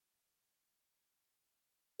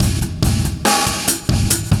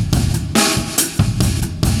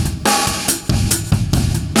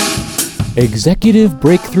Executive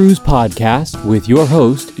Breakthroughs Podcast with your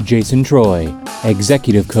host, Jason Troy,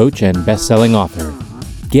 executive coach and best-selling author.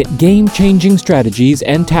 Get game-changing strategies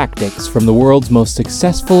and tactics from the world's most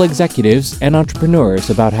successful executives and entrepreneurs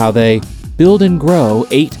about how they build and grow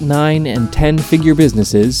 8, 9, and 10-figure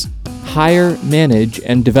businesses, hire, manage,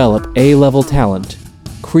 and develop A-level talent,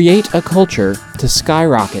 create a culture to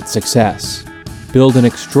skyrocket success, build an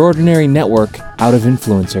extraordinary network out of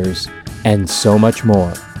influencers, and so much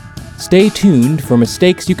more. Stay tuned for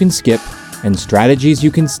mistakes you can skip and strategies you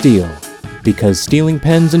can steal, because stealing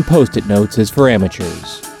pens and Post-it notes is for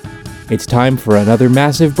amateurs. It's time for another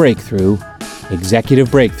massive breakthrough, Executive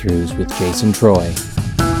Breakthroughs with Jason Troy.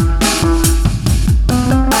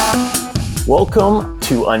 Welcome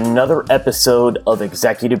to another episode of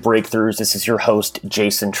Executive Breakthroughs. This is your host,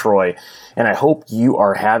 Jason Troy, and I hope you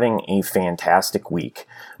are having a fantastic week.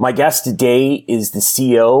 My guest today is the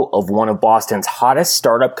CEO of one of Boston's hottest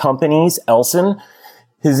startup companies, Elson.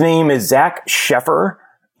 His name is Zach Sheffer,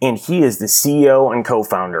 and he is the CEO and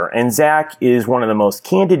co-founder. And Zach is one of the most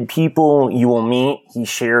candid people you will meet. He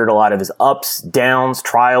shared a lot of his ups, downs,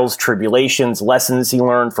 trials, tribulations, lessons he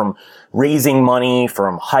learned from raising money,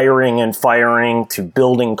 from hiring and firing to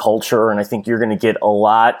building culture. And I think you're going to get a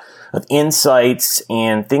lot of insights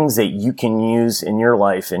and things that you can use in your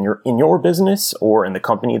life, in your business, or in the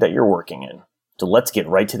company that you're working in. So let's get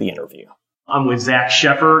right to the interview. I'm with Zach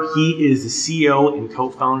Sheffer. He is the CEO and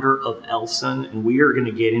co-founder of Elson, and we are going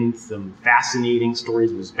to get into some fascinating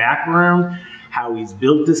stories of his background, how he's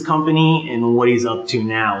built this company, and what he's up to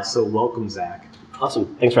now. So welcome, Zach.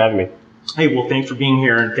 Awesome. Thanks for having me. Hey, well, thanks for being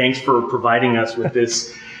here, and thanks for providing us with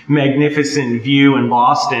this magnificent view in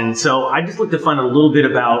Boston. So I'd just like to find out a little bit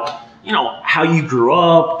about, how you grew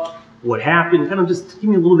up, what happened, kind of just give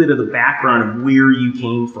me a little bit of the background of where you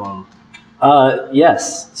came from.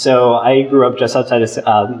 Yes. So I grew up just outside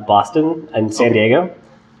of Boston and San Diego.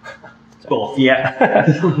 Both,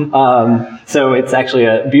 yeah. So it's actually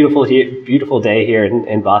a beautiful day here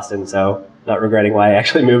in Boston. So not regretting why I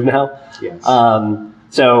actually moved now. Yes.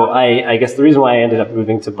 So I guess the reason why I ended up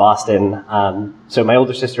moving to Boston, so my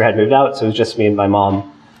older sister had moved out, so it was just me and my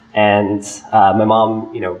mom. And my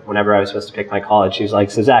mom, whenever I was supposed to pick my college, she was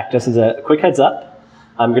like, "So Zach, just as a quick heads up,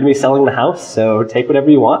 I'm going to be selling the house, so take whatever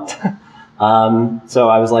you want." So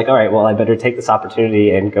I was like, all right, well, I better take this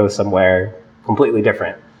opportunity and go somewhere completely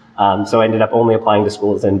different. So I ended up only applying to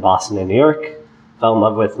schools in Boston and New York, fell in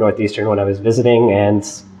love with Northeastern when I was visiting, and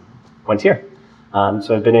went here.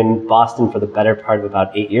 So I've been in Boston for the better part of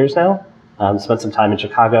about 8 years now. Spent some time in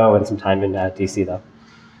Chicago and some time in DC, though.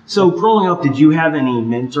 So growing up, did you have any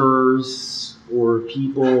mentors or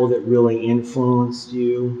people that really influenced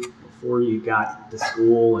you before you got to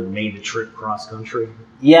school and made the trip cross country?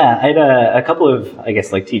 Yeah, I had a couple of,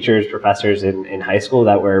 teachers, professors in high school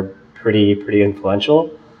that were pretty influential.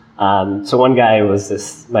 So one guy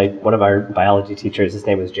was one of our biology teachers. His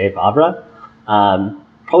name was Jay Vavra.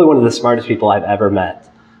 Probably one of the smartest people I've ever met.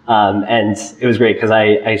 And it was great because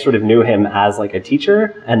I sort of knew him as a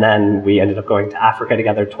teacher, and then we ended up going to Africa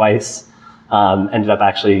together twice, ended up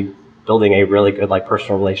actually building a really good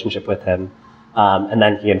personal relationship with him. And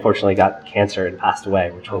then he unfortunately got cancer and passed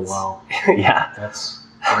away, which was, wow. Yeah. That's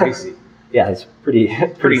crazy. Yeah, it's pretty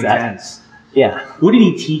intense. Yeah. What did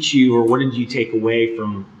he teach you, or what did you take away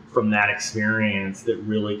from that experience that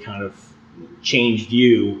really kind of changed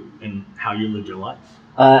you and how you lived your life?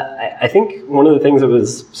 I think one of the things that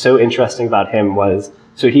was so interesting about him was,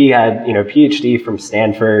 so he had, PhD from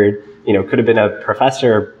Stanford, could have been a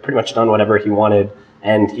professor, pretty much done whatever he wanted.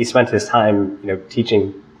 And he spent his time,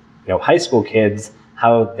 teaching, high school kids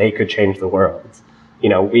how they could change the world.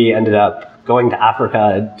 We ended up going to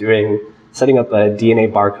Africa, setting up a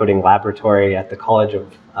DNA barcoding laboratory at the College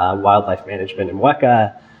of Wildlife Management in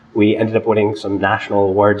Weka. We ended up winning some national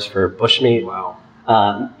awards for bushmeat. Wow.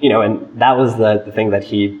 And that was the thing that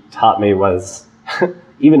he taught me was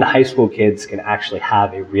even high school kids can actually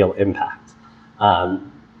have a real impact.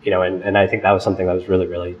 And I think that was something that was really,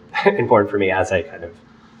 really important for me as I kind of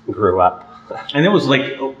grew up. And it was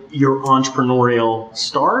your entrepreneurial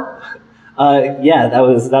start? Yeah, that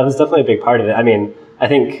was definitely a big part of it. I mean, I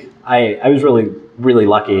think I was really, really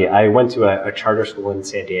lucky. I went to a charter school in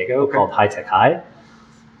San Diego called High Tech High,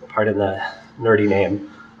 pardon the nerdy name.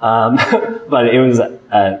 But it was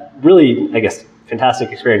a really,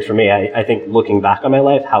 fantastic experience for me. I think looking back on my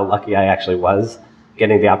life, how lucky I actually was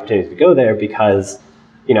getting the opportunity to go there because,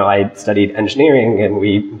 I studied engineering and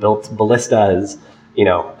we built ballistas,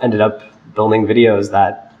 ended up building videos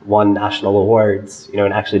that won national awards,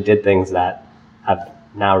 and actually did things that have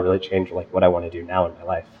now really changed what I want to do now in my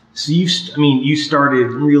life. So you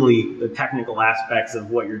started really the technical aspects of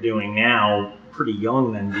what you're doing now pretty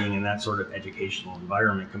young then, being in that sort of educational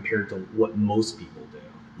environment compared to what most people do.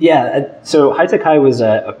 Yeah, so High Tech High was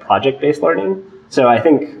a project-based learning. So I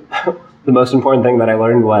think the most important thing that I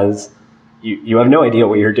learned was you have no idea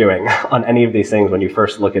what you're doing on any of these things when you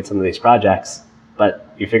first look at some of these projects,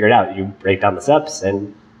 but you figure it out. You break down the steps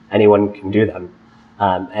and anyone can do them.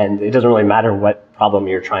 And it doesn't really matter what problem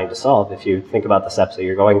you're trying to solve. If you think about the steps that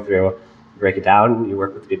you're going through, you break it down, you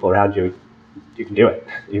work with the people around you, you can do it.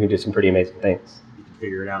 You can do some pretty amazing things. You can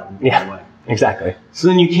figure it out in a way. Exactly. So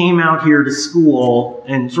then you came out here to school,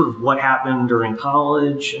 and sort of what happened during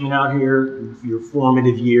college? I mean, out here, your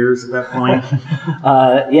formative years at that point?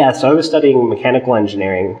 So I was studying mechanical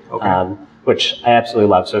engineering, which I absolutely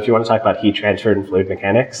love. So if you want to talk about heat transfer and fluid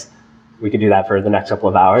mechanics, we could do that for the next couple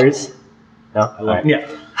of hours. No? Right. Yeah.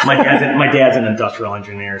 My dad's an industrial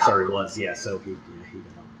engineer. Sorry, was. Yeah, so he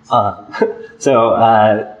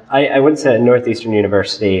I went to Northeastern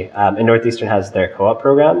University, and Northeastern has their co-op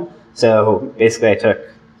program. So basically I took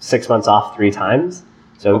 6 months off 3 times.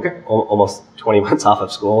 So almost 20 months off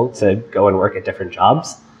of school to go and work at different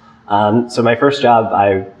jobs. So my first job,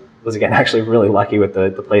 I was again actually really lucky with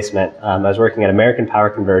the placement. I was working at American Power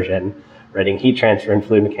Conversion, writing heat transfer and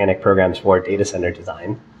fluid mechanic programs for data center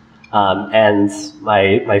design. And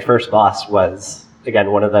my first boss was,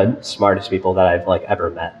 again, one of the smartest people that I've ever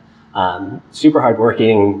met. Super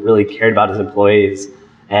hardworking, really cared about his employees.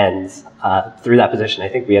 And through that position, I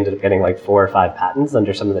think we ended up getting 4 or 5 patents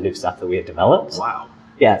under some of the new stuff that we had developed. Wow.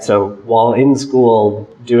 Yeah, so while in school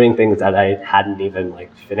doing things that I hadn't even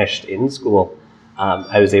finished in school,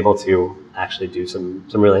 I was able to actually do some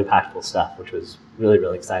really impactful stuff, which was really,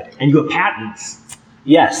 really exciting. And you have patents.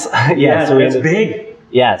 Yes. Yeah, so it's big.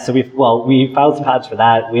 Yeah, so we filed some patents for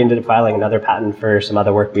that. We ended up filing another patent for some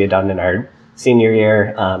other work we had done in our senior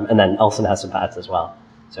year, and then Elson has some patents as well.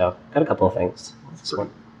 So got a couple of things.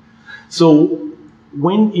 So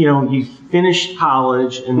when you finished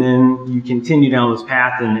college and then you continue down this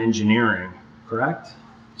path in engineering, correct?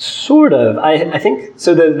 Sort of. I think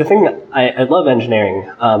so. The thing that I love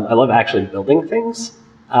engineering. I love actually building things,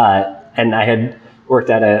 and I had worked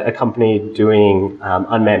at a company doing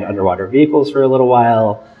unmanned underwater vehicles for a little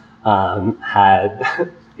while.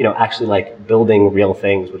 Had actually building real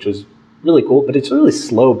things, which was really cool, but it's really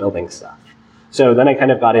slow building stuff. So then I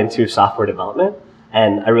kind of got into software development,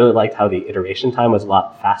 and I really liked how the iteration time was a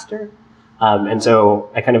lot faster. And so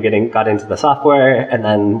I kind of got into the software, and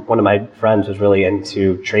then one of my friends was really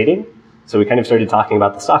into trading. So we kind of started talking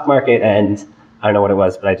about the stock market, and I don't know what it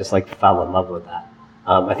was, but I just fell in love with that.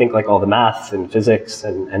 I think all the maths and physics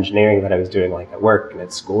and engineering that I was doing at work and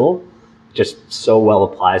at school just so well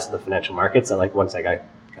applies to the financial markets that once I got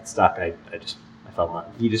stuck, I fell in love.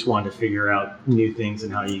 You just wanted to figure out new things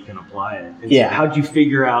and how you can apply it. And yeah. So how did you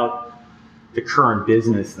figure out the current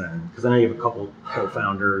business then? Because I know you have a couple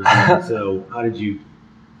co-founders. So how did you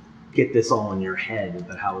get this all in your head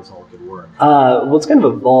about how this all could work? It's kind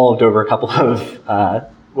of evolved over a couple of,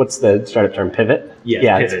 what's the startup term, pivot?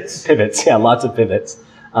 Yeah, pivots. Pivots, yeah, lots of pivots.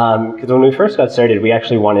 Because when we first got started, we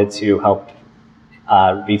actually wanted to help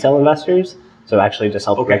retail investors. So actually just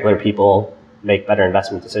help regular people make better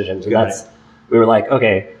investment decisions. And we were like,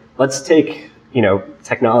 okay, let's take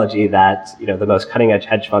technology that the most cutting edge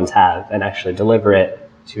hedge funds have and actually deliver it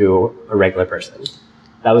to a regular person.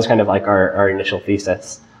 That was kind of our initial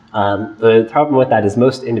thesis. The problem with that is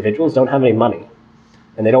most individuals don't have any money,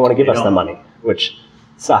 and they don't want to give us the money, which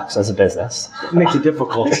sucks as a business. It makes it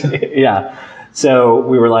difficult. Yeah. So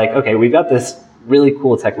we were like, okay, we've got this really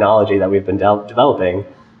cool technology that we've been developing.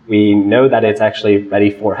 We know that it's actually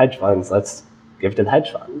ready for hedge funds. Let's give it to the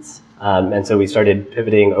hedge funds. And so we started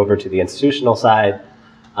pivoting over to the institutional side.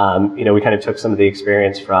 We kind of took some of the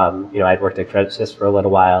experience from, I'd worked at Credit Suisse for a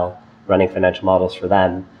little while, running financial models for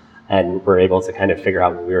them, and we're able to kind of figure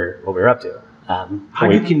out what we were up to. How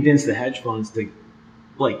do you convince the hedge funds to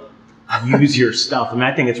use your stuff? I mean,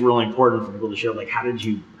 I think it's really important for people to show how did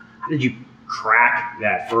you crack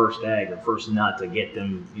that first egg or first nut to get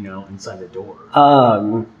them inside the door?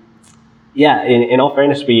 In all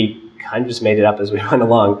fairness, we kind of just made it up as we went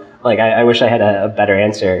along. I wish I had a better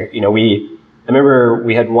answer. I remember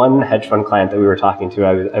we had one hedge fund client that we were talking to.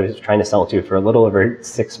 I was trying to sell to for a little over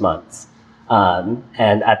 6 months.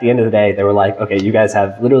 And at the end of the day, they were like, okay, you guys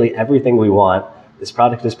have literally everything we want. This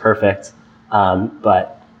product is perfect,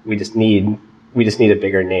 but we just need a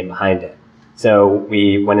bigger name behind it. So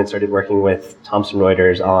we went and started working with Thomson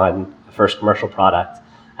Reuters on the first commercial product,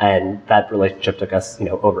 and that relationship took us,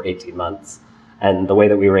 over 18 months. And the way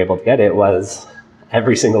that we were able to get it was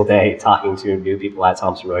every single day talking to new people at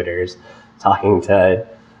Thomson Reuters, talking to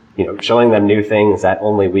showing them new things that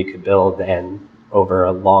only we could build. And over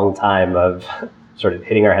a long time of sort of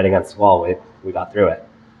hitting our head against the wall, we got through it.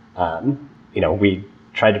 We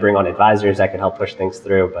tried to bring on advisors that could help push things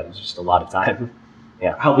through, but it's just a lot of time.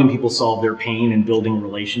 Yeah. Helping people solve their pain and building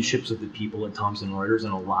relationships with the people at Thomson Reuters,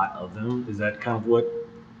 and a lot of them. Is that kind of what?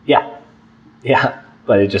 Yeah.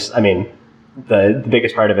 But it just, the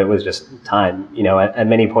biggest part of it was just time. At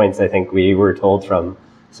many points, I think we were told from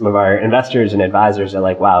some of our investors and advisors that,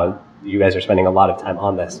 like, wow, you guys are spending a lot of time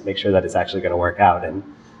on this. Make sure that it's actually going to work out, and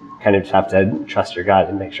kind of just have to trust your gut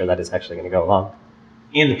and make sure that it's actually going to go along.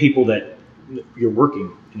 And the people that you're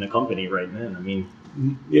working in the company right then.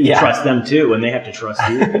 You have to trust them too, and they have to trust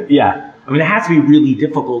you. Yeah. It has to be really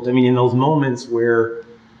difficult. In those moments where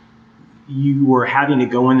you were having to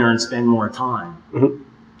go in there and spend more time, mm-hmm.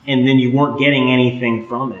 and then you weren't getting anything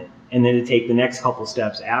from it, and then to take the next couple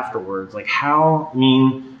steps afterwards, like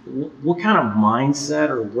what kind of mindset,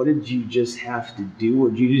 or what did you just have to do? Or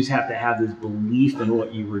did you just have to have this belief in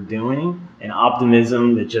what you were doing and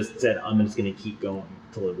optimism that just said, I'm just going to keep going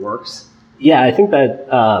until it works? Yeah, I think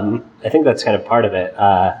that's kind of part of it.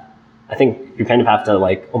 I think you kind of have to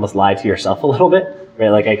almost lie to yourself a little bit,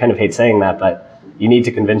 right? I kind of hate saying that, but you need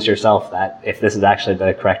to convince yourself that if this is actually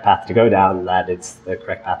the correct path to go down, that it's the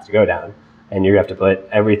correct path to go down. And you have to put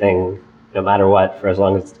everything, no matter what, for as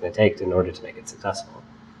long as it's going to take in order to make it successful.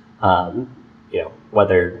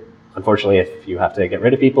 Whether, unfortunately, if you have to get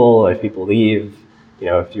rid of people, if people leave,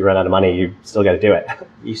 if you run out of money, you still got to do it.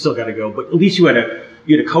 You still got to go, but at least you had a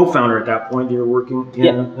co-founder at that point that you were working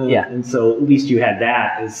in. Yeah. And so at least you had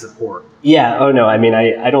that as support. Yeah. Oh, no.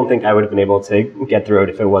 I don't think I would have been able to get through it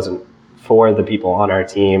if it wasn't for the people on our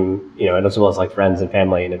team, and as well as friends and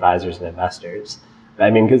family and advisors and investors.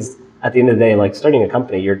 Because at the end of the day, starting a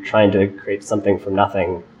company, you're trying to create something from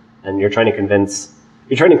nothing, and you're trying to convince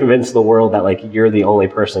the world that you're the only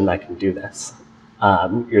person that can do this.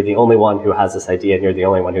 You're the only one who has this idea, and you're the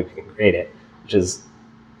only one who can create it, which is,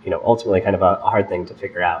 ultimately kind of a hard thing to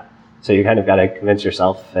figure out. So you kind of got to convince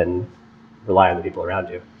yourself and rely on the people around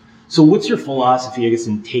you. So what's your philosophy, I guess,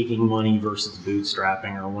 in taking money versus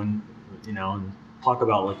bootstrapping, or when, and talk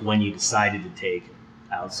about when you decided to take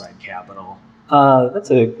outside capital?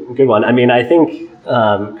 That's a good one. I think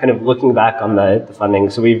kind of looking back on the funding,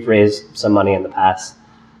 so we've raised some money in the past.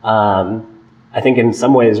 I think in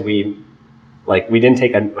some ways we didn't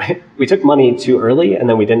take we took money too early, and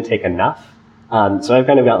then we didn't take enough. So I've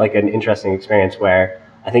kind of got an interesting experience where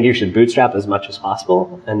I think you should bootstrap as much as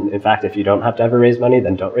possible. And in fact, if you don't have to ever raise money,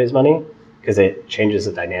 then don't raise money, because it changes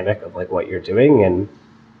the dynamic of what you're doing. And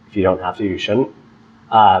if you don't have to, you shouldn't.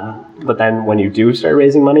 But then when you do start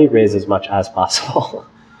raising money, raise as much as possible.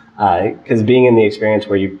 Because being in the experience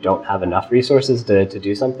where you don't have enough resources to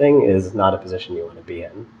do something is not a position you want to be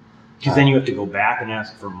in. Because then you have to go back and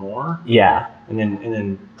ask for more? Yeah. And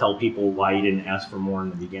then tell people why you didn't ask for more in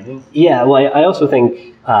the beginning? Yeah, well, I also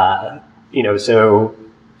think, so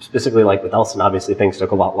specifically with Elson, obviously things took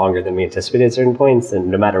a lot longer than we anticipated at certain points, and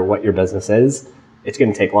no matter what your business is, it's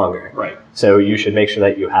going to take longer. Right. So you should make sure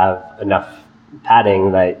that you have enough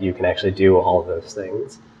padding that you can actually do all of those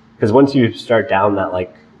things. Because once you start down that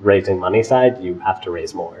raising money side, you have to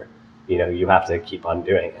raise more. You have to keep on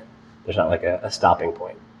doing it. There's not a stopping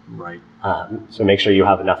point. Right. So make sure you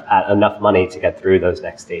have enough money to get through those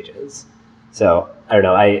next stages. So I don't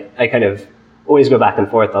know. I kind of always go back and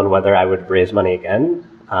forth on whether I would raise money again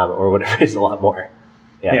or would I raise a lot more.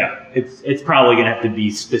 Yeah. It's probably going to have to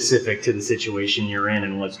be specific to the situation you're in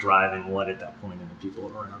and what's driving what at that point and the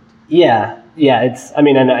people around. Yeah.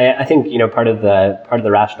 And I think part of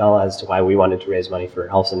the rationale as to why we wanted to raise money for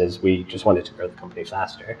Elson is we just wanted to grow the company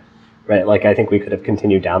faster, right? I think we could have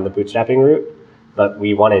continued down the bootstrapping route, but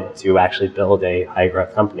we wanted to actually build a high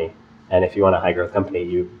growth company. And if you want a high growth company,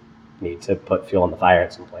 you need to put fuel on the fire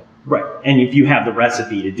at some point. Right. And if you have the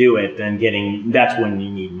recipe to do it, then that's when you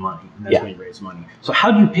need money. And that's when you raise money. So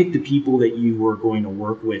how do you pick the people that you were going to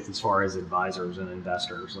work with as far as advisors and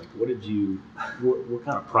investors? What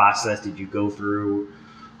kind of process did you go through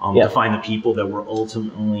to find the people that were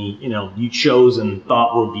ultimately, you chose and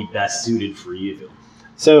thought would be best suited for you?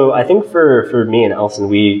 So I think for me and Elson,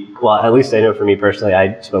 at least I know for me personally,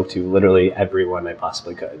 I spoke to literally everyone I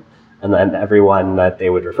possibly could. And then everyone that they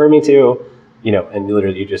would refer me to, and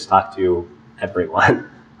literally you just talk to everyone.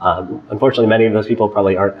 Unfortunately, many of those people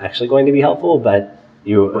probably aren't actually going to be helpful, but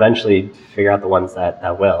you eventually figure out the ones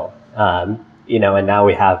that will. And now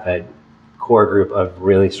we have a core group of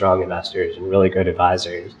really strong investors and really good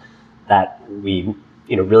advisors that we,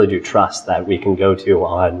 really do trust that we can go to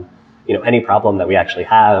on, any problem that we actually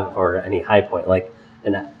have or any high point.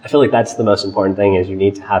 And I feel like that's the most important thing is you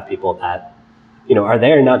need to have people that are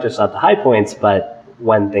there not just at the high points, but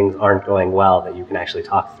when things aren't going well, that you can actually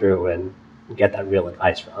talk through and get that real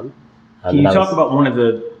advice from. Can you talk about one of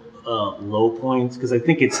the low points? Because I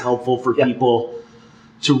think it's helpful for people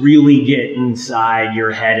to really get inside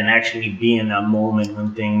your head and actually be in that moment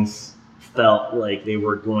when things felt like they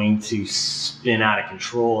were going to spin out of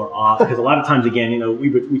control or off. Because a lot of times, again,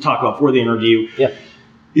 we talked about before the interview,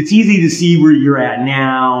 it's easy to see where you're at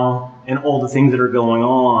now and all the things that are going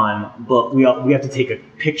on, but we have to take a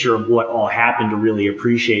picture of what all happened to really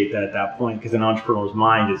appreciate that at that point, because an entrepreneur's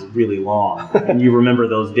mind is really long, and you remember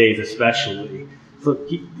those days especially. So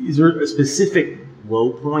is there a specific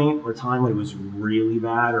low point or time when it was really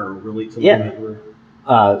bad or really something that were...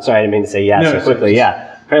 sorry, I didn't mean to say so quickly.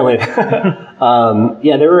 Apparently.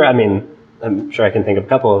 There were, I'm sure I can think of a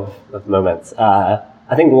couple of moments.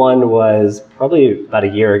 I think one was probably about a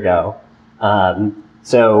year ago.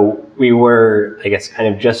 So we were, I guess,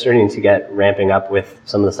 kind of just starting to get ramping up with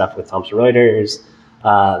some of the stuff with Thomson Reuters.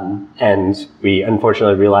 And we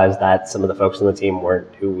unfortunately realized that some of the folks on the team weren't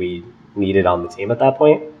who we needed on the team at that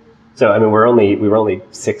point. So, we were only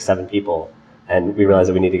 6-7 people, and we realized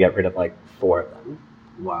that we need to get rid of like 4 of them.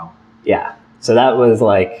 Wow. Yeah. So that was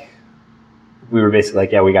like, we were basically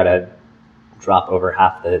like, we got to drop over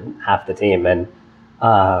half the team. And,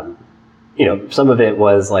 some of it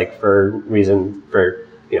was like for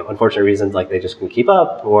unfortunate reasons, like they just couldn't keep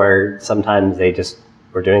up, or sometimes they just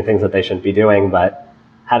were doing things that they shouldn't be doing. But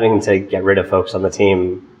having to get rid of folks on the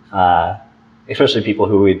team, especially people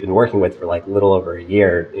who we'd been working with for like little over a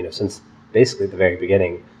year, since basically the very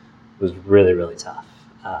beginning, was really, really tough.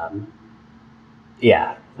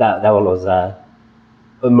 That one was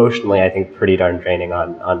emotionally, I think, pretty darn draining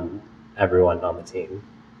on everyone on the team.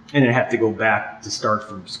 And then have to go back to start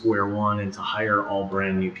from square one and to hire all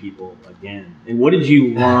brand new people again. And what did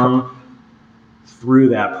you learn through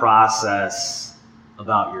that process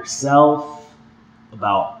about yourself,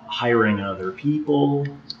 about hiring other people,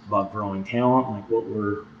 about growing talent? Like, what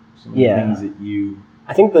were some of the things that you...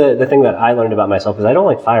 I think the thing that I learned about myself is I don't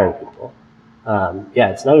like firing people.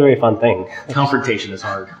 It's not a very fun thing. Confrontation is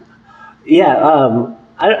hard.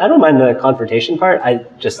 I don't mind the confrontation part. I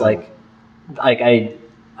just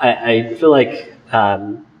I feel like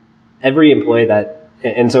every employee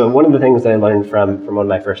and so one of the things that I learned from one of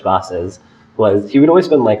my first bosses was he would always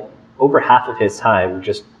spend like over half of his time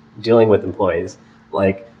just dealing with employees,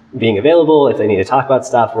 like being available if they need to talk about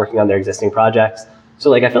stuff, working on their existing projects.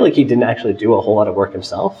 So I felt like he didn't actually do a whole lot of work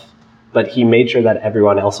himself, but he made sure that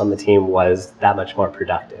everyone else on the team was that much more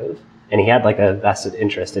productive. And he had like a vested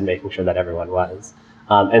interest in making sure that everyone was.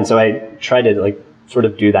 And so I tried to sort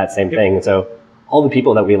of do that same thing. And so all the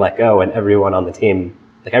people that we let go and everyone on the team,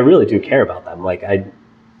 I really do care about them.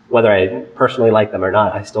 Whether I personally like them or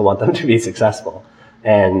not, I still want them to be successful.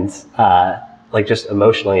 And just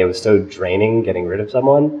emotionally, it was so draining getting rid of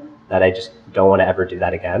someone that I just don't want to ever do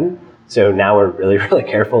that again. So now we're really, really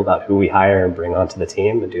careful about who we hire and bring onto the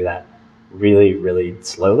team, and do that really, really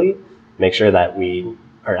slowly. Make sure that we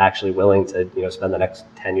are actually willing to, spend the next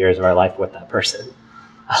 10 years of our life with that person.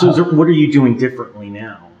 So what are you doing differently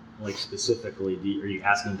now? Specifically, are you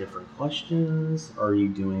asking different questions? Are you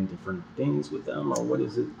doing different things with them, or what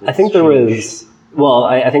is it? I think there was,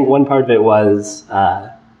 I think one part of it was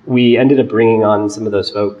we ended up bringing on some of those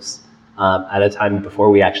folks at a time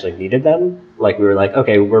before we actually needed them. We were like,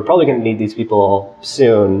 okay, we're probably going to need these people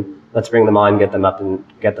soon. Let's bring them on, get them up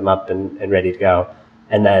and ready to go.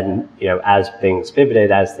 And then, as things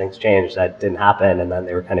pivoted, as things changed, that didn't happen. And then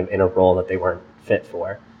they were kind of in a role that they weren't fit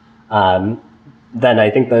for. Then I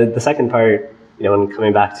think the second part, when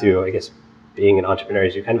coming back to, I guess, being an entrepreneur,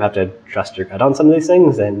 is you kind of have to trust your gut on some of these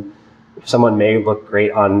things. And someone may look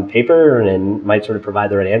great on paper and might sort of provide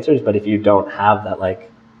the right answers, but if you don't have that,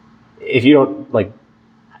 if you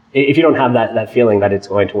don't have that feeling that it's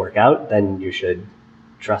going to work out, then you should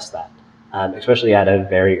trust that. Especially at a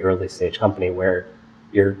very early stage company where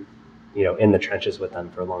you're, in the trenches with them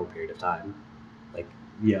for a long period of time.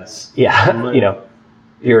 Yes. Yeah.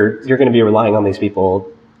 You're going to be relying on these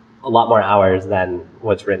people a lot more hours than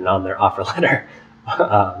what's written on their offer letter.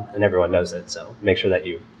 And everyone knows it. So make sure that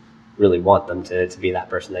you really want them to be that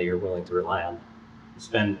person that you're willing to rely on.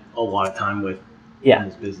 Spend a lot of time with in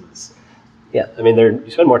this business. Yeah.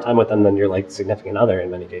 You spend more time with them than your significant other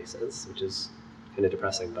in many cases, which is kind of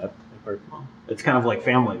depressing, but it's kind of like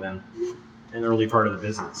family then, an early part of the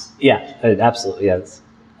business. Yeah, it absolutely is.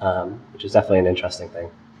 Which is definitely an interesting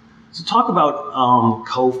thing. So talk about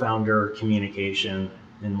co-founder communication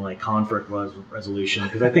and conflict resolution,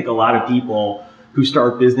 because I think a lot of people who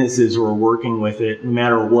start businesses or are working with it, no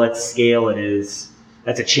matter what scale it is,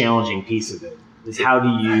 that's a challenging piece of it. is how do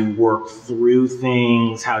you work through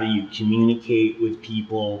things? How do you communicate with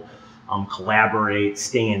people, collaborate,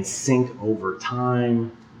 stay in sync over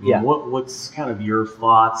time? Yeah. What's kind of your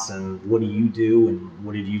thoughts, and what do you do, and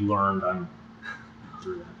what have you learned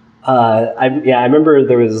through that? I remember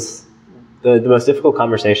there was the most difficult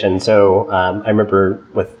conversation. So I remember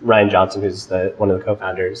with Ryan Johnson, who's one of the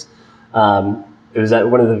co-founders. It was at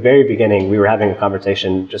one of the very beginning, we were having a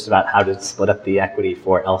conversation just about how to split up the equity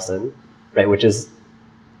for Elson, right? Which is,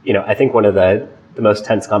 I think one of the most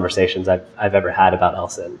tense conversations I've ever had about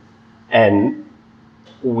Elson. And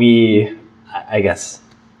I guess,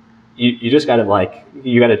 you just got to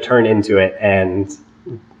you got to turn into it and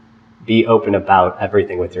be open about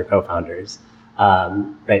everything with your co-founders,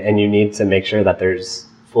 right? And you need to make sure that there's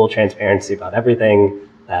full transparency about everything,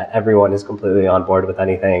 that everyone is completely on board with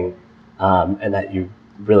anything, and that you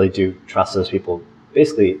really do trust those people.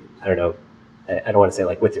 Basically, I don't want to say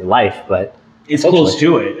with your life, but it's close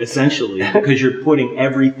to it, essentially, because you're putting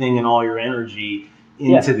everything and all your energy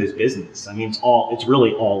into this business. I mean, it's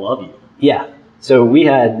really all of you. Yeah. So we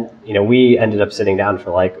ended up sitting down for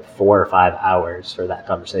 4 or 5 hours for that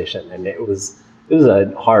conversation, and it was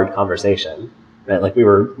a hard conversation, right? We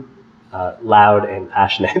were loud and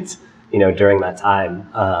passionate, during that time,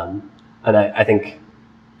 and I think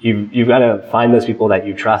you've got to find those people that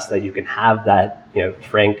you trust, that you can have that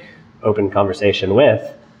frank, open conversation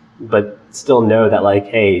with, but still know that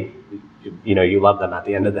hey, you love them at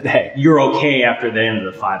the end of the day. You're okay after the end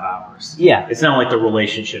of the 5 hours. Yeah. It's not like the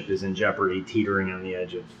relationship is in jeopardy, teetering on the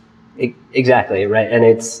edge of... Exactly, right. And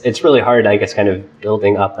it's really hard, I guess, kind of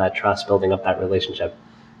building up that trust, building up that relationship,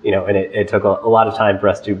 and it took a lot of time for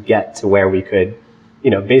us to get to where we could,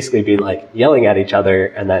 basically be yelling at each other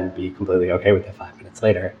and then be completely okay with it 5 minutes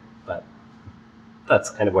later. But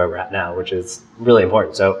that's kind of where we're at now, which is really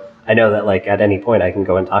important. So I know that at any point I can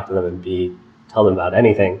go and talk to them and tell them about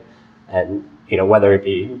anything. And, whether it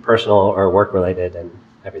be personal or work related, and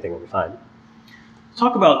everything will be fine.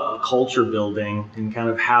 Talk about culture building and kind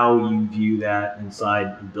of how you view that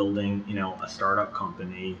inside building, a startup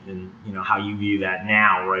company, and, how you view that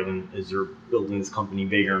now, right? And as you're building this company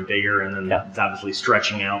bigger and bigger, and then it's obviously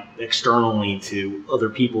stretching out externally to other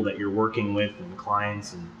people that you're working with and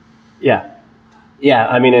clients. And Yeah.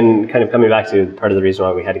 I mean, and kind of coming back to part of the reason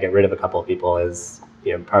why we had to get rid of a couple of people is,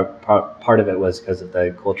 part of it was because of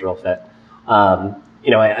the cultural fit.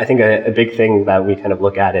 I think a big thing that we kind of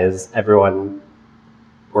look at is everyone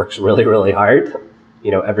works really, really hard.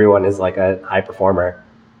 Everyone is a high performer,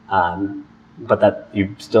 but that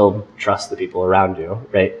you still trust the people around you,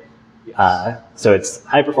 right? So it's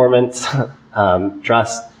high performance,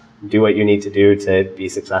 trust, do what you need to do to be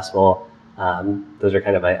successful. Those are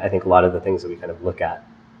kind of, I think, a lot of the things that we kind of look at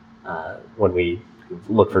when we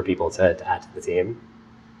look for people to add to the team.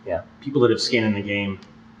 Yeah. People that have skin in the game.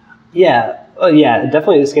 Yeah. Oh, yeah,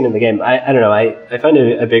 definitely the skin in the game. I don't know. I find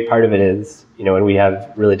a big part of it is, when we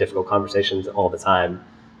have really difficult conversations all the time,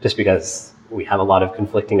 just because we have a lot of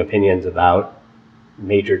conflicting opinions about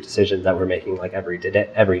major decisions that we're making every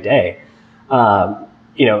day.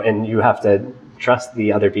 And you have to trust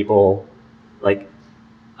the other people. We've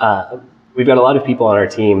got a lot of people on our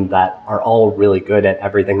team that are all really good at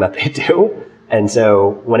everything that they do. And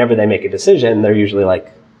so whenever they make a decision, they're usually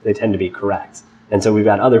they tend to be correct. And so we've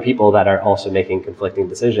got other people that are also making conflicting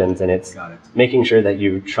decisions, and it's making sure that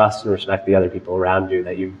you trust and respect the other people around you,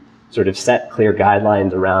 that you sort of set clear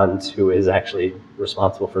guidelines around who is actually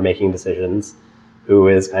responsible for making decisions, who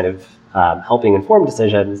is kind of helping inform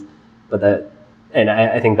decisions, and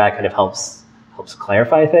I think that kind of helps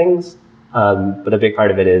clarify things. But a big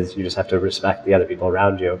part of it is you just have to respect the other people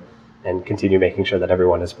around you and continue making sure that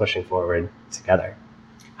everyone is pushing forward together.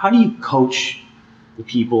 How do you coach the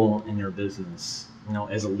people in your business,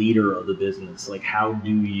 as a leader of the business? How do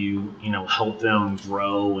you, help them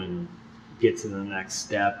grow and get to the next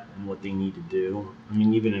step and what they need to do? I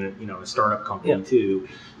mean, even in a startup company too,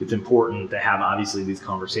 it's important to have obviously these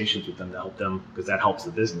conversations with them to help them, because that helps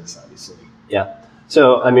the business, obviously. Yeah.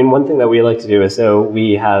 So, I mean, one thing that we like to do is,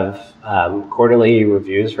 we have quarterly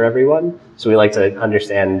reviews for everyone. So we like to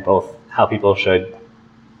understand both how people should,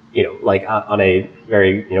 on a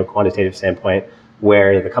very, quantitative standpoint,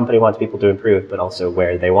 where the company wants people to improve, but also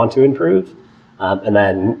where they want to improve. And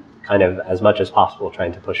then kind of as much as possible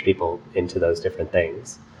trying to push people into those different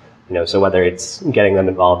things. So whether it's getting them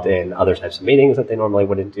involved in other types of meetings that they normally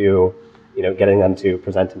wouldn't do, getting them to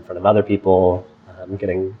present in front of other people,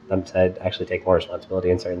 getting them to actually take more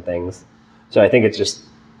responsibility in certain things. So I think it's just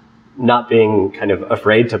not being kind of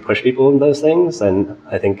afraid to push people in those things. And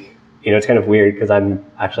I think it's kind of weird because I'm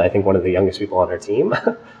actually, I think, one of the youngest people on our team.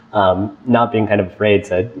 Not being kind of afraid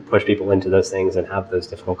to push people into those things and have those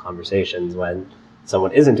difficult conversations when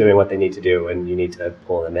someone isn't doing what they need to do and you need to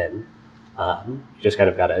pull them in. You just kind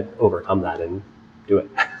of got to overcome that and do it.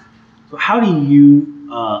 So how do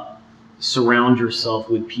you surround yourself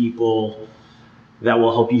with people that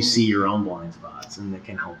will help you see your own blind spots and that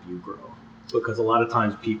can help you grow? Because a lot of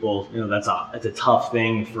times people, that's a tough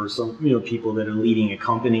thing for some, people that are leading a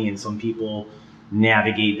company, and some people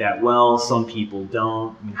navigate that well, some people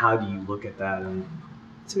don't. I mean, how do you look at that? And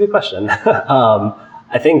it's a good question.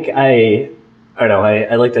 I think I don't know.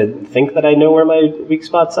 I like to think that I know where my weak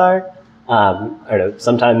spots are. I don't know.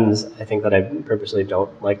 Sometimes I think that I purposely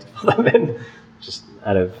don't like to fill them in, just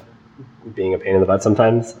out of being a pain in the butt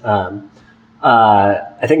sometimes.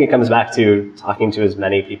 I think it comes back to talking to as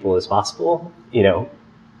many people as possible,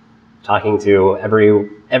 talking to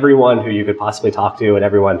everyone who you could possibly talk to and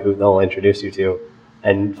everyone who they'll introduce you to,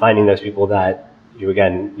 and finding those people that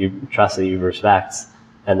you trust, that you respect,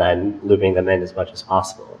 and then looping them in as much as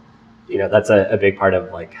possible. That's a big part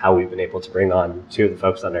of like how we've been able to bring on two of the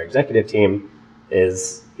folks on our executive team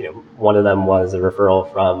is, one of them was a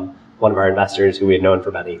referral from one of our investors who we had known for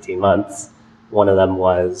about 18 months. One of them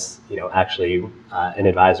was, actually an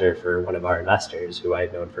advisor for one of our investors who I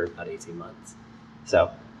had known for about 18 months. So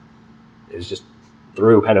it was just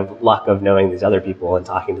through kind of luck of knowing these other people and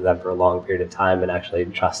talking to them for a long period of time and actually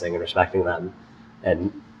trusting and respecting them.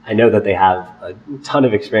 And I know that they have a ton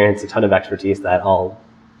of experience, a ton of expertise that I'll,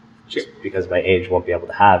 just because of my age, won't be able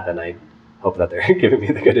to have. And I hope that they're giving me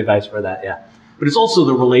the good advice for that, yeah. But it's also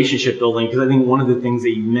the relationship building, because I think one of the things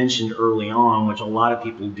that you mentioned early on, which a lot of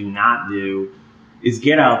people do not do, is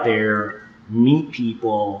get out there, meet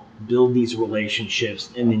people, build these relationships,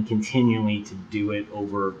 and then continually to do it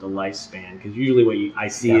over the lifespan. Because usually what I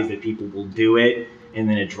see is that people will do it, and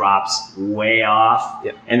then it drops way off,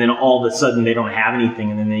 and then all of a sudden they don't have anything,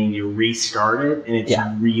 and then they need to restart it, and it's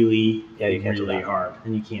really, really hard,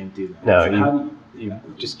 and you can't do that. No, so you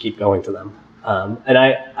just keep going to them. And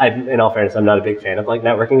I, in all fairness, I'm not a big fan of like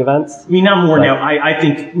networking events. I mean, not more now. I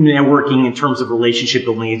think networking in terms of relationship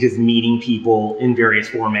building is just meeting people in various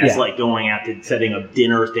formats, like going out to setting up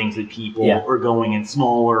dinner things with people, or going in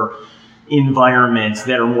smaller environments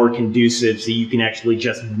that are more conducive so you can actually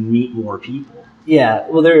just meet more people. Yeah,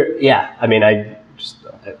 well, I mean, I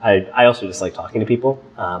also just like talking to people.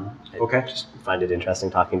 I just find it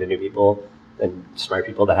interesting talking to new people and smart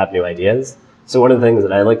people that have new ideas. So one of the things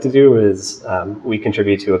that I like to do is we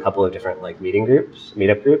contribute to a couple of different like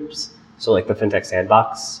meetup groups. So like the FinTech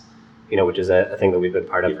Sandbox, which is a thing that we've been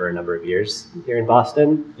part of for a number of years here in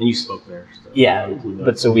Boston. And you spoke there. So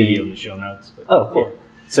but so we in the show notes. But, cool.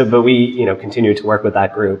 Yeah. So, but we continue to work with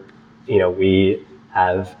that group. We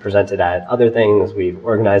have presented at other things. We've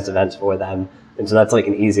organized events for them, and so that's like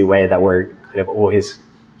an easy way that we're kind of always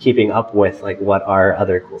keeping up with like what are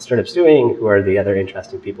other cool startups doing, who are the other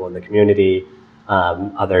interesting people in the community,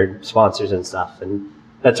 other sponsors and stuff. And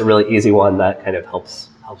that's a really easy one that kind of helps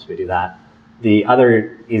me do that. The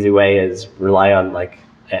other easy way is rely on like,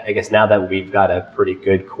 I guess now that we've got a pretty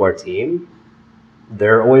good core team,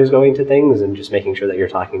 they're always going to things and just making sure that you're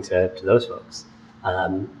talking to those folks.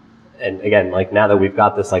 And again, like now that we've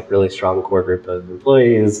got this like really strong core group of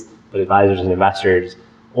employees, but advisors and investors,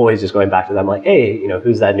 always just going back to them like, hey,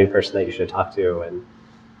 who's that new person that you should talk to? And,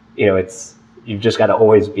 you've just got to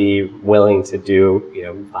always be willing to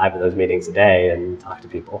do, 5 of those meetings a day and talk to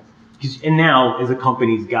people. And now, as a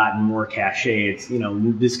company's gotten more cachet, it's,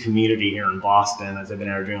 this community here in Boston, as I've been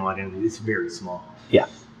doing a lot of, it's very small. Yeah.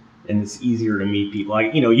 And it's easier to meet people.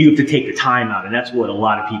 Like, you have to take the time out, and that's what a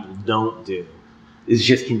lot of people don't do, is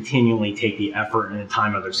just continually take the effort and the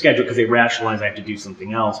time out of their schedule because they rationalize I have to do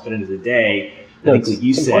something else. But at the end of the day, I think like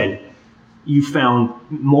you said, you found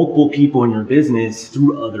multiple people in your business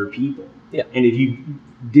through other people. Yeah. And if you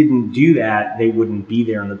didn't do that, they wouldn't be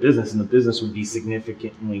there in the business, and the business would be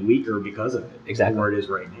significantly weaker because of it. Exactly. Where it is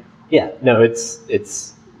right now. Yeah. No, it's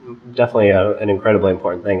definitely an incredibly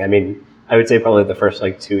important thing. I mean, I would say probably the first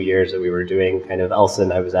 2 years that we were doing kind of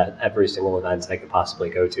Elson, I was at every single event I could possibly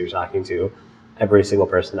go to, talking to every single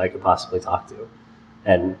person I could possibly talk to.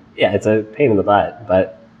 And yeah, it's a pain in the butt,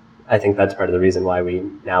 but I think that's part of the reason why we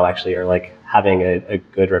now actually are having a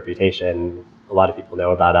good reputation. A lot of people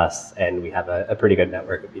know about us, and we have a pretty good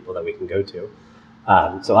network of people that we can go to.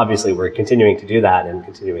 So obviously we're continuing to do that and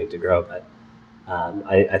continuing to grow, but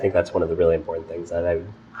I think that's one of the really important things that I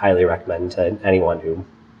would highly recommend to anyone who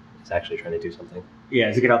is actually trying to do something. Yeah,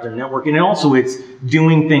 to get out there and network. And also it's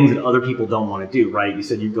doing things that other people don't want to do, right? You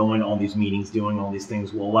said you're going to all these meetings, doing all these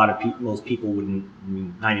things. Well, a lot of people, most people wouldn't,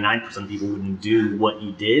 99% of people wouldn't do what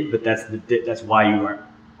you did, but that's why you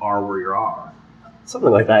are where you are.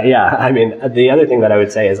 Something like that, yeah. I mean, the other thing that I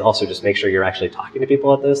would say is also just make sure you're actually talking to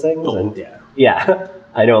people at those things. Oh, and yeah. Yeah.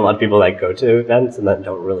 I know a lot of people that go to events and then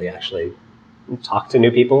don't really actually talk to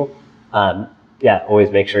new people.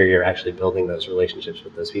 Always make sure you're actually building those relationships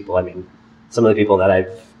with those people. I mean, some of the people that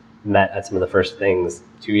I've met at some of the first things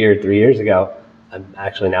 3 years ago, I'm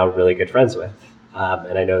actually now really good friends with.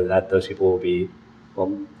 And I know that those people will be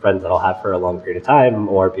friends that I'll have for a long period of time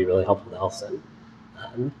or be really helpful to Elson.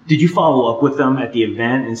 Did you follow up with them at the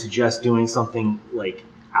event and suggest doing something like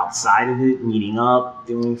outside of it, meeting up,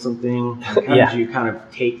 doing something? How did you kind of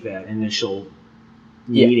take that initial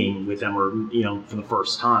meeting with them, or for the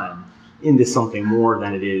first time, into something more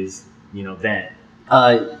than it is, then?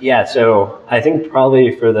 So I think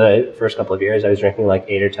probably for the first couple of years, I was drinking like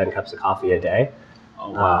 8 or 10 cups of coffee a day.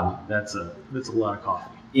 Oh wow, that's a lot of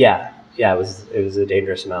coffee. Yeah, it was a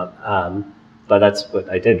dangerous amount. But that's what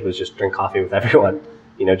I did, was just drink coffee with everyone.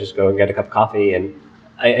 Just go and get a cup of coffee. And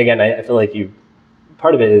I feel like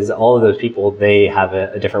part of it is all of those people, they have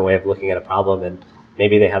a different way of looking at a problem, and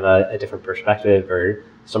maybe they have a different perspective, or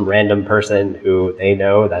some random person who they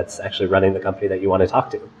know that's actually running the company that you want to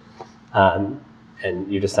talk to.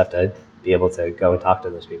 And you just have to be able to go and talk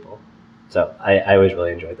to those people. So I always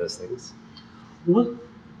really enjoyed those things. What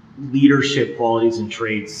leadership qualities and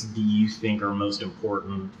traits do you think are most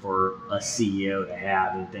important for a CEO to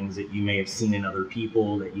have, and things that you may have seen in other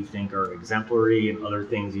people that you think are exemplary, and other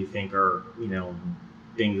things you think are,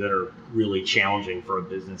 things that are really challenging for a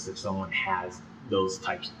business if someone has those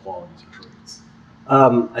types of qualities or traits?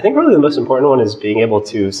 I think probably the most important one is being able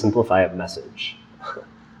to simplify a message.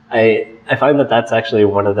 I find that that's actually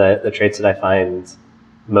one of the traits that I find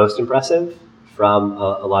most impressive from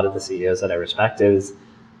a lot of the CEOs that I respect, is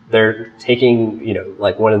they're taking,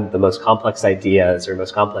 like one of the most complex ideas or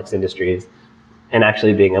most complex industries, and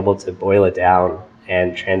actually being able to boil it down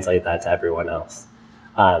and translate that to everyone else.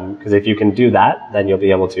 Because if you can do that, then you'll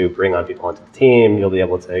be able to bring on people onto the team, you'll be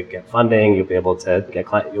able to get funding, you'll be able to get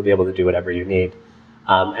clients, you'll be able to do whatever you need.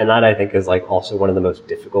 And that, I think, is like also one of the most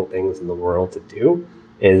difficult things in the world to do,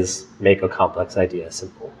 is make a complex idea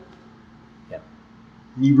simple. Yeah.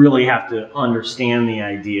 You really have to understand the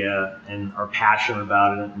idea and are passionate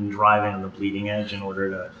about it and driving on the bleeding edge in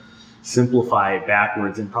order to simplify it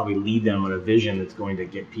backwards and probably lead them on a vision that's going to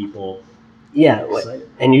get people excited.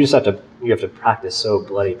 And you have to practice so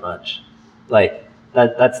bloody much. Like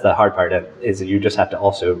that's the hard part of it, is you just have to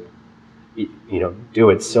also do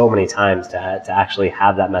it so many times to actually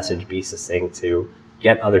have that message be succinct, to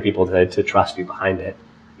get other people to trust you behind it.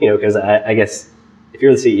 Because I guess if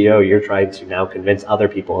you're the CEO, you're trying to now convince other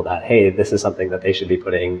people that, hey, this is something that they should be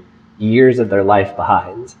putting years of their life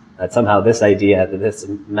behind, that somehow this idea, that this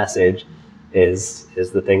message is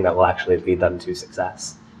the thing that will actually lead them to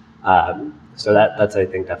success. So that's, I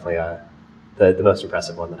think, definitely the most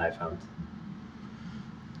impressive one that I found.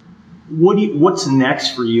 What's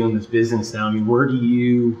next for you in this business now? I mean, where do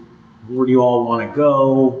you all want to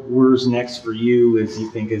go? Where's next for you, as you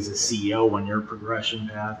think, as a CEO on your progression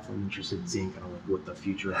path? I'm interested in seeing kind of like what the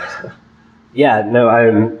future has. Yeah,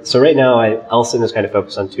 no, so right now, Elson is kind of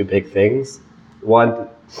focused on two big things. One,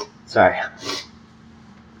 sorry,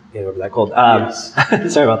 getting over that cold. Yes.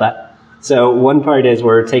 Sorry about that. So one part is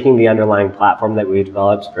we're taking the underlying platform that we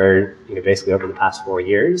developed for basically over the past 4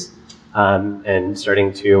 years, and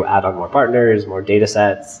starting to add on more partners, more data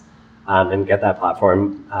sets, and get that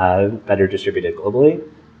platform better distributed globally.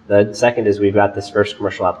 The second is we've got this first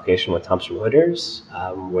commercial application with Thomson Reuters,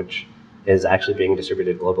 which is actually being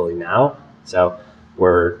distributed globally now. So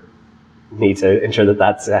need to ensure that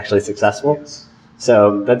that's actually successful. Yes.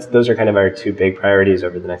 So those are kind of our two big priorities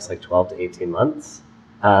over the next 12 to 18 months.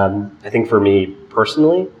 I think for me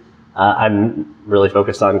personally, I'm really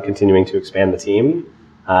focused on continuing to expand the team.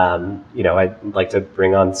 I'd like to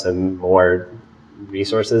bring on some more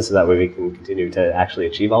resources so that way we can continue to actually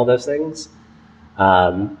achieve all those things.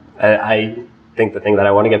 I think the thing that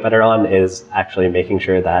I want to get better on is actually making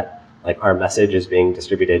sure that our message is being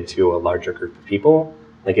distributed to a larger group of people.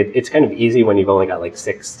 It's kind of easy when you've only got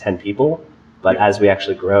 6-10 people, but as we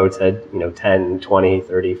actually grow to 10, 20,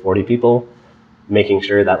 30, 40 people, making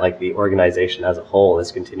sure that the organization as a whole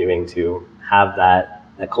is continuing to have that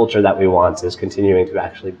culture that we want, is continuing to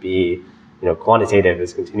actually be quantitative,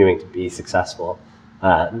 is continuing to be successful.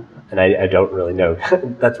 And I don't really know.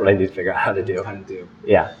 That's what I need to figure out how to do. How to do.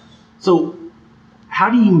 Yeah. So how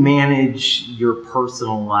do you manage your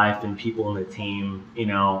personal life and people in the team,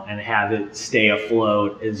 and have it stay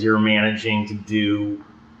afloat as you're managing to do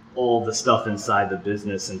all the stuff inside the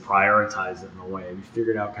business and prioritize it in a way? Have you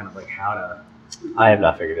figured out kind of like how to? I have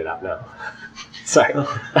not figured it out, no. Sorry.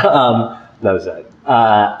 No, Zed.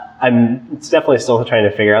 It's definitely still trying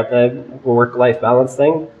to figure out the work-life balance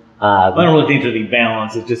thing. I don't really think there'd be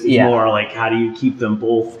balance. It's just more like, how do you keep them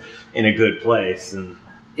both in a good place? And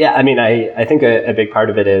yeah, I mean, I think a big part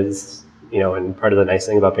of it is, and part of the nice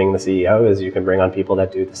thing about being the CEO is you can bring on people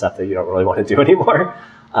that do the stuff that you don't really want to do anymore.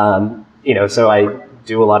 So I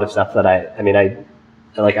do a lot of stuff that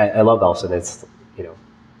I love Elson. It's,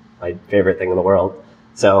 my favorite thing in the world.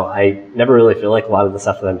 So I never really feel like a lot of the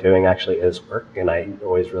stuff that I'm doing actually is work, and I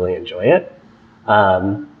always really enjoy it.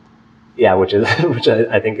 Which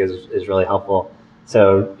I think is really helpful.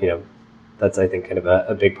 So, that's, I think, kind of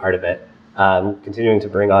a big part of it. Continuing to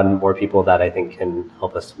bring on more people that I think can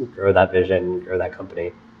help us grow that vision, grow that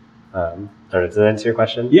company. I don't know, does that answer your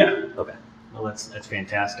question? Yeah. Okay. Well, that's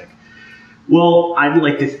fantastic. Well, I'd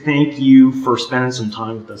like to thank you for spending some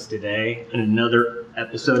time with us today in another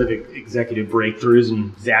episode of Executive Breakthroughs.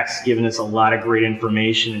 And Zach's given us a lot of great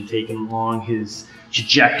information and taken along his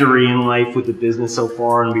trajectory in life with the business so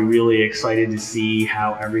far, and be really excited to see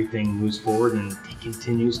how everything moves forward and he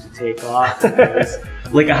continues to take off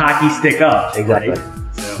like a hockey stick up. Exactly.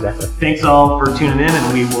 Right? So, Thanks all for tuning in,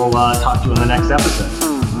 and we will talk to you in the next episode.